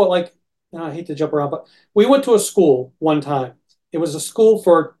I go to I hate to jump around, but we went to a school one time. It was a school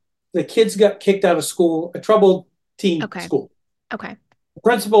for the kids got kicked out of school, a troubled teen Okay. school. Okay. The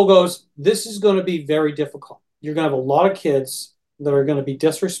principal goes, this is going to be very difficult. You're going to have a lot of kids that are going to be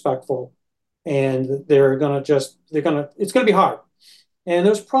disrespectful and it's going to be hard. And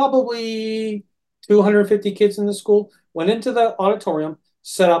there's probably 250 kids in the school. Went into the auditorium,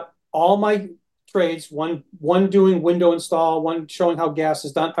 set up all my trades, one doing window install, one showing how gas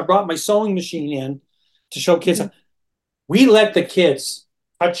is done. I brought my sewing machine in to show kids. Mhm. We let the kids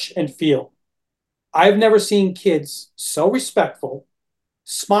touch and feel. I've never seen kids so respectful,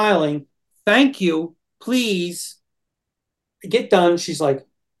 smiling, thank you, please, get done. She's like,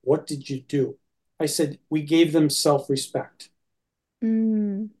 what did you do? I said, we gave them self-respect.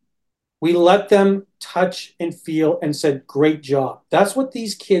 Mm, We let them touch and feel and said, great job. That's what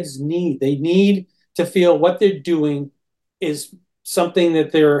these kids need. They need to feel what they're doing is something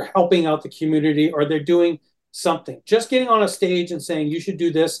that they're helping out the community or they're doing something. Just getting on a stage and saying, you should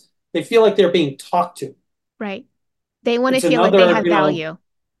do this, they feel like they're being talked to. right. They want to It's feel like they another, have value.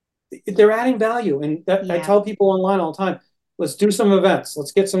 they're adding value. And that, I Yeah. tell people online all the time, let's do some events.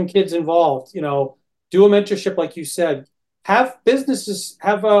 Let's get some kids involved, do a mentorship, like you said, have businesses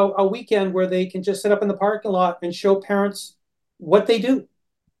have a weekend where they can just sit up in the parking lot and show parents what they do.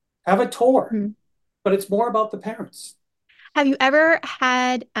 Have a tour, Mm. but it's more about the parents. Have you ever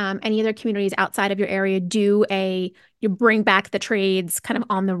had any other communities outside of your area do you bring back the trades kind of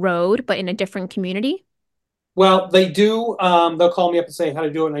on the road, but in a different community? Well, they do. They'll call me up and say how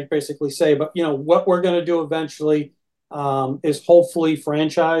to do it, and I basically say, but what we're going to do eventually is hopefully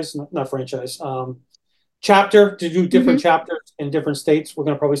franchise, not franchise, chapter to do different Hmm. chapters in different states. We're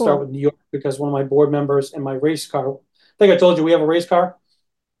going to probably start Cool. with New York because one of my board members and my race car. I think I told you we have a race car.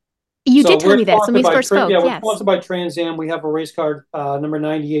 You did So tell we're me this when sponsored we by first spoke. we're Yes. sponsored by Trans Am. We have a race car number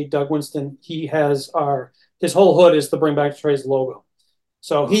 98, Doug Winston. He has his whole hood is the Bring Back the Trades logo.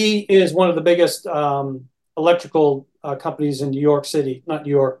 So Cool. he is one of the biggest electrical companies in New York City, not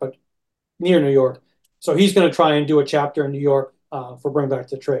New York, but near New York. So he's going to try and do a chapter in New York for Bring Back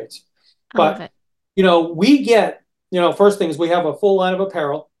the Trades. I love But it. we get, first thing is we have a full line of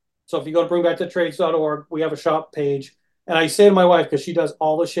apparel. So if you go to bringbackthetrades.org, we have a shop page. And I say to my wife, because she does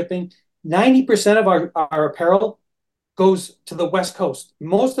all the shipping, 90% of our apparel goes to the West Coast.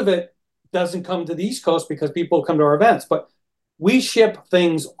 Most of it doesn't come to the East Coast because people come to our events, but we ship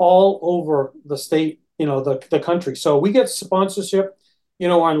things all over the state, the country. So we get sponsorship,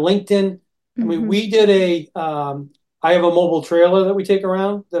 on LinkedIn. I mean, Hmm. we did I have a mobile trailer that we take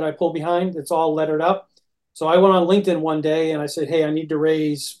around that I pull behind. It's all lettered up. So I went on LinkedIn one day and I said, hey, I need to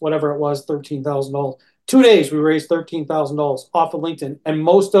raise whatever it was, $13,000. 2 days, we raised $13,000 off of LinkedIn. And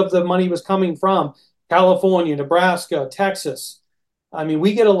most of the money was coming from California, Nebraska, Texas. I mean,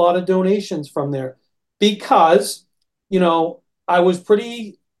 we get a lot of donations from there because, I was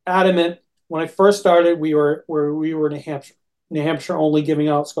pretty adamant when I first started. We were New Hampshire only giving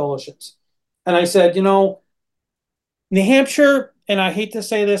out scholarships, and I said, New Hampshire, and I hate to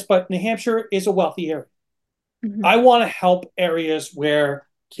say this, but New Hampshire is a wealthy area. Hmm. I want to help areas where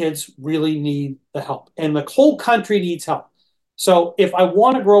kids really need the help, and the whole country needs help. So if I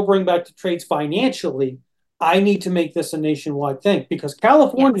want to grow, bring back the trades financially, I need to make this a nationwide thing because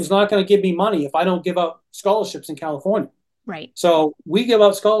California is Yes. not going to give me money if I don't give out scholarships in California. Right. So we give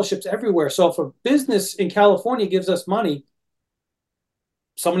out scholarships everywhere. So if a business in California gives us money,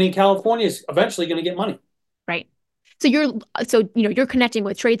 somebody in California is eventually going to get money. Right. So you're connecting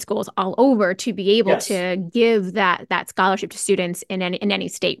with trade schools all over to be able Yes. to give that scholarship to students in any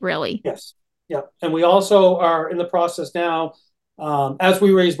state, really. Yes. Yeah. And we also are in the process now. As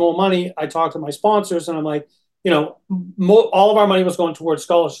we raise more money, I talk to my sponsors and I'm like, all of our money was going towards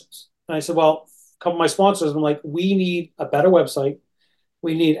scholarships. And I said, well, a couple of my sponsors, I'm like, we need a better website.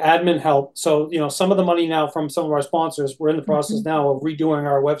 We need admin help. So, some of the money now from some of our sponsors, we're in the Hmm. process now of redoing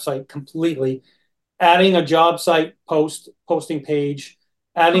our website completely, adding a job site posting page,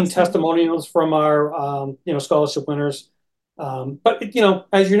 adding Awesome. testimonials from our scholarship winners. But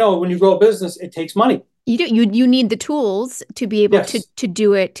as you know, when you grow a business, it takes money. You do you need the tools to be able to Yes. to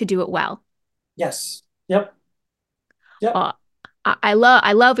do it well. Yes. Yep. Yep. Uh, I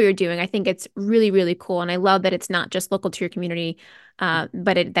love what you're doing. I think it's really, really cool, and I love that it's not just local to your community, but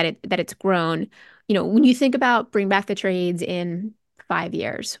that it's grown. When you think about bring back the trades in 5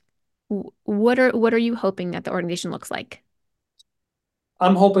 years, what are you hoping that the organization looks like?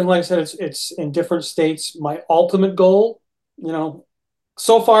 I'm hoping, like I said, it's in different states. My ultimate goal,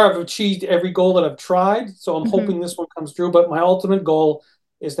 so far I've achieved every goal that I've tried. So I'm Hmm. hoping this one comes through. But my ultimate goal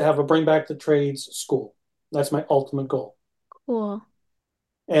is to have a bring back the trades school. That's my ultimate goal. Cool.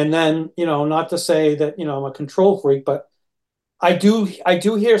 And then, not to say that, I'm a control freak, but I do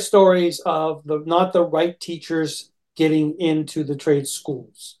hear stories of not the right teachers getting into the trade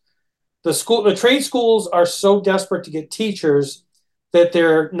schools. The trade schools are so desperate to get teachers that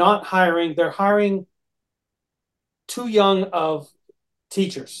they're not hiring. They're hiring too young of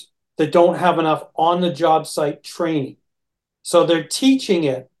teachers that don't have enough on the job site training. So they're teaching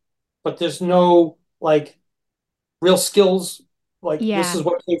it, but there's no like real skills. Like this Yeah. is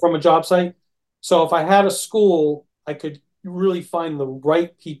what came from a job site. So if I had a school, I could really find the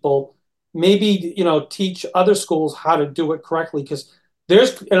right people, maybe, teach other schools how to do it correctly. Because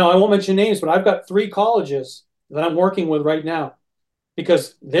I won't mention names, but I've got 3 colleges that I'm working with right now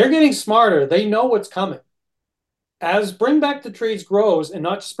because they're getting smarter. They know what's coming. As Bring Back the Trades grows, and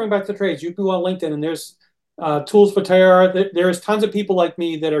not just Bring Back the Trades, you can go on LinkedIn and there's Tools for Tara. There's tons of people like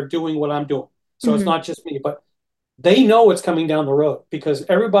me that are doing what I'm doing. So it's Mhm. not just me, but they know what's coming down the road because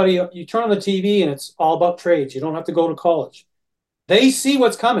everybody, you turn on the TV and it's all about trades. You don't have to go to college. They see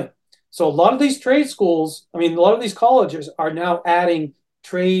what's coming. So a lot of these trade schools, I mean, a lot of these colleges are now adding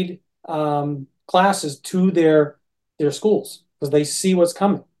trade classes to their schools because they see what's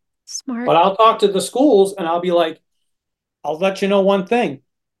coming. Smart. But I'll talk to the schools and I'll be like, I'll let you know one thing.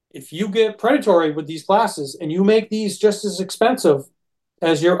 If you get predatory with these classes and you make these just as expensive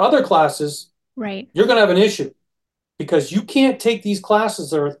as your other classes, Right. you're going to have an issue because you can't take these classes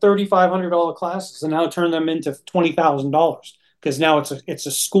that are $3,500 classes and now turn them into $20,000 because now it's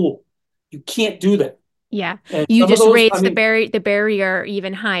a school. You can't do that. Yeah. And You some of just those, I raise mean, the barrier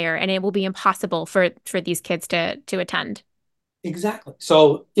even higher, and it will be impossible for these kids to attend. exactly.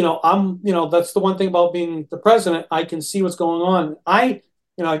 So, that's the one thing about being the president. I can see what's going on.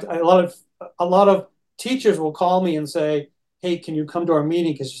 A lot of teachers will call me and say, "Hey, can you come to our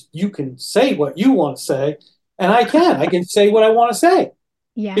meeting? Because you can say what you want to say, and I can. I can say what I want to say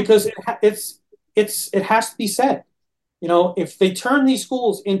Yeah. because it has to be said. If they turn these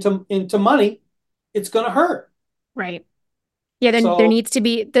schools into money, it's going to hurt. Right. Yeah, then there So needs to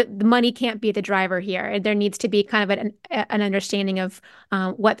be the money can't be the driver here. There needs to be kind of an understanding of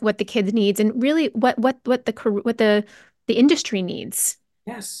what the kids needs and really what the industry needs.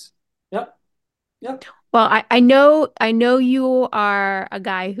 yes, yep, yep. Well, I know you are a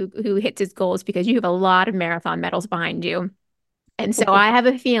guy who hits his goals because you have a lot of marathon medals behind you. And so I have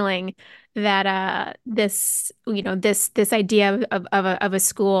a feeling that this idea of a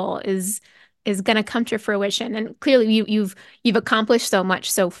school is going to come to fruition. And clearly you've accomplished so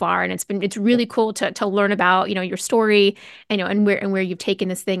much so far, and it's really cool to learn about, your story, and where you've taken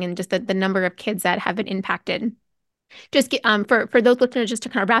this thing and just the number of kids that have been impacted. Just for those listeners, just to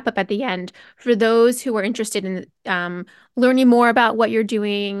kind of wrap up at the end, for those who are interested in learning more about what you're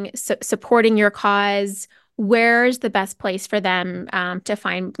doing, supporting your cause, where's the best place for them to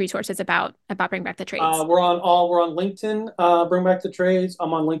find resources about Bring Back the Trades? We're on LinkedIn. Bring Back the Trades.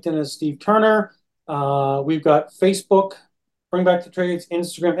 I'm on LinkedIn as Steve Turner. We've got Facebook, Bring Back the Trades,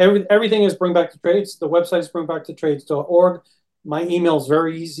 Instagram. Everything is Bring Back the Trades. The website is bringbackthetrades.org. My email is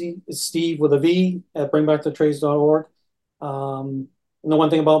very easy. It's Steve with a V at bringbackthetrades.org. And the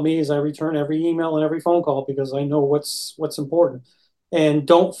one thing about me is I return every email and every phone call because I know what's important. And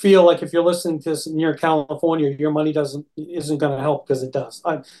don't feel like if you're listening to this near California, your money isn't going to help because it does.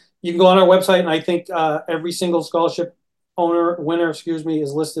 You can go on our website, and I think every single scholarship winner, excuse me,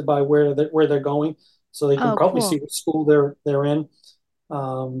 is listed by where they're going, so they can Oh, probably see cool. what school they're in.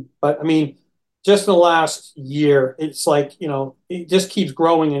 But I mean, just in the last year, it's like it just keeps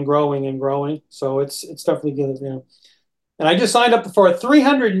growing and growing and growing. So it's definitely good. And I just signed up for a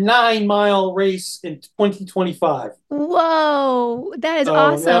 309-mile race in 2025. Whoa, that is So yeah,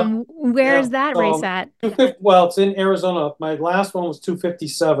 awesome. Where's yeah. that race So at? 250. Well, it's in Arizona. My last one was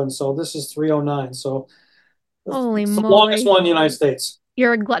 257. So this is 309. So Holy it's the longest moly. one in the United States.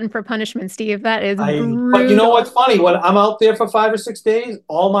 You're a glutton for punishment, Steve. That is But you know brutal. what's funny? When I'm out there for 5 or 6 days,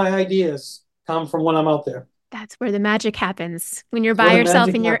 all my ideas come from when I'm out there. That's where the magic happens. When you're It's where by the yourself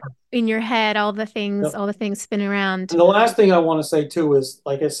magic happens. in your head, Yep. all the things spin around. And the last thing I want to say too is,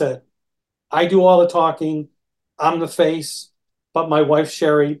 like I said, I do all the talking. I'm the face, but my wife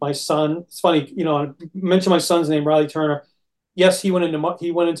Sherry, my son. It's funny, I mentioned my son's name, Riley Turner. Yes, he went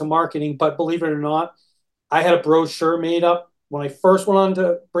into marketing, but believe it or not, I had a brochure made up when I first went on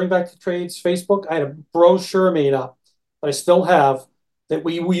to Bring Back the Trades Facebook. I had a brochure made up that I still have that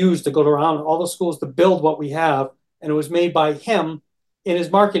we used to go around all the schools to build what we have, and it was made by him in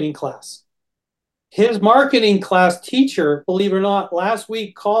his marketing class. His marketing class teacher, believe it or not, last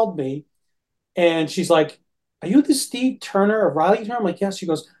week called me and she's like, "Are you the Steve Turner of Riley Turner?" I'm like, "Yes." She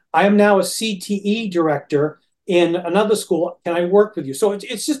goes, "I am now a CTE director in another school. Can I work with you?" So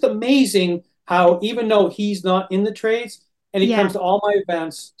it's just amazing how, even though he's not in the trades and he Yeah. comes to all my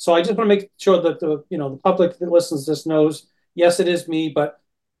events. So I just want to make sure that the public that listens to this knows, yes, it is me, but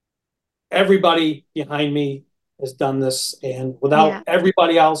everybody behind me has done this. And Yeah. without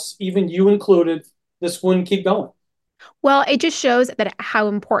everybody else, even you included, this wouldn't keep going. Well, it just shows that how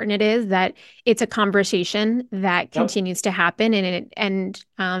important it is that it's a conversation that Yep. continues to happen, and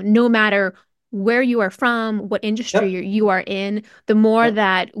no matter where you are from, what industry Yep. you are in, the more Yep.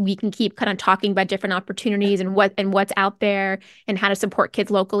 that we can keep kind of talking about different opportunities and what's out there and how to support kids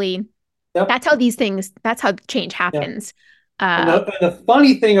locally. Yep. That's how change Yeah. happens. And Uh, the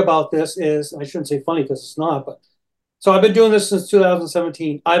funny thing about this is, I shouldn't say funny because it's not, but so I've been doing this since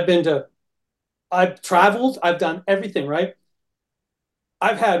 2017. I've traveled, I've done everything, right?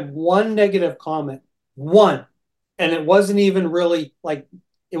 I've had one negative comment, one, and it wasn't even really like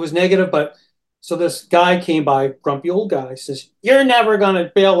it was negative, but so this guy came by, grumpy old guy, says, "You're never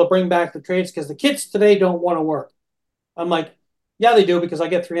gonna be able to bring back the trades because the kids today don't want to work." I'm like, "Yeah, they do because I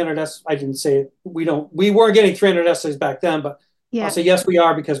get 300 S." I didn't say it. We weren't getting 300 essays back then, but I'll yeah, say yes, we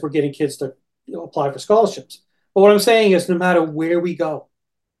are because we're getting kids to apply for scholarships. But what I'm saying is, no matter where we go,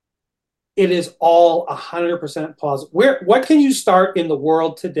 it is all 100% positive. What can you start in the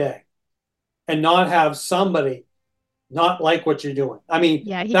world today and not have somebody not like what you're doing? I mean,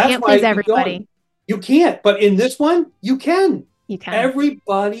 yeah. You that's can't why please I keep going. everybody. You can't, but in this one, you can. You can.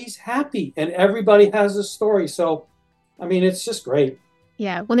 Everybody's happy and everybody has a story. So, I mean, it's just great.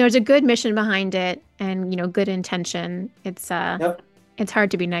 Yeah. When there's a good mission behind it and, good intention, Yep. it's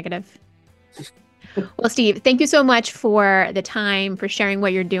hard to be negative. Well, Steve, thank you so much for the time, for sharing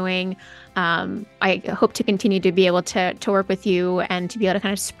what you're doing. I hope to continue to be able to work with you and to be able to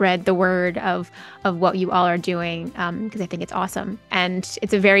kind of spread the word of what you all are doing, because I think it's awesome. And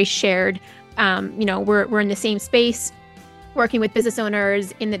it's a very shared, we're in the same space, working with business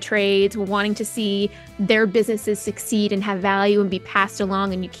owners in the trades, wanting to see their businesses succeed and have value and be passed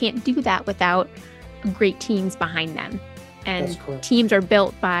along. And you can't do that without great teams behind them. And teams are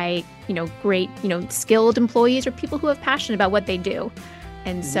built by, great, skilled employees or people who have passion about what they do.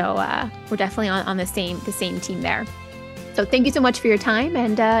 And so we're definitely on the same team there. So thank you so much for your time.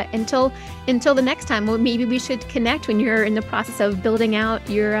 And until the next time, well, maybe we should connect when you're in the process of building out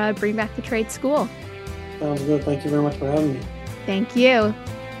your Bring Back the Trade school. Sounds good. Thank you very much for having me. Thank you.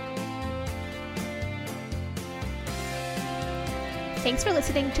 Thanks for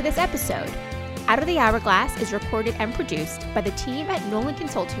listening to this episode. Out of the Hourglass is recorded and produced by the team at Nolan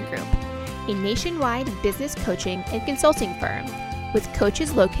Consulting Group, a nationwide business coaching and consulting firm with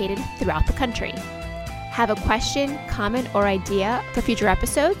coaches located throughout the country. Have a question, comment, or idea for future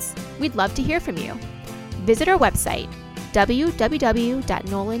episodes? We'd love to hear from you. Visit our website,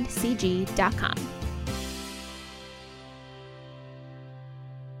 www.nolancg.com.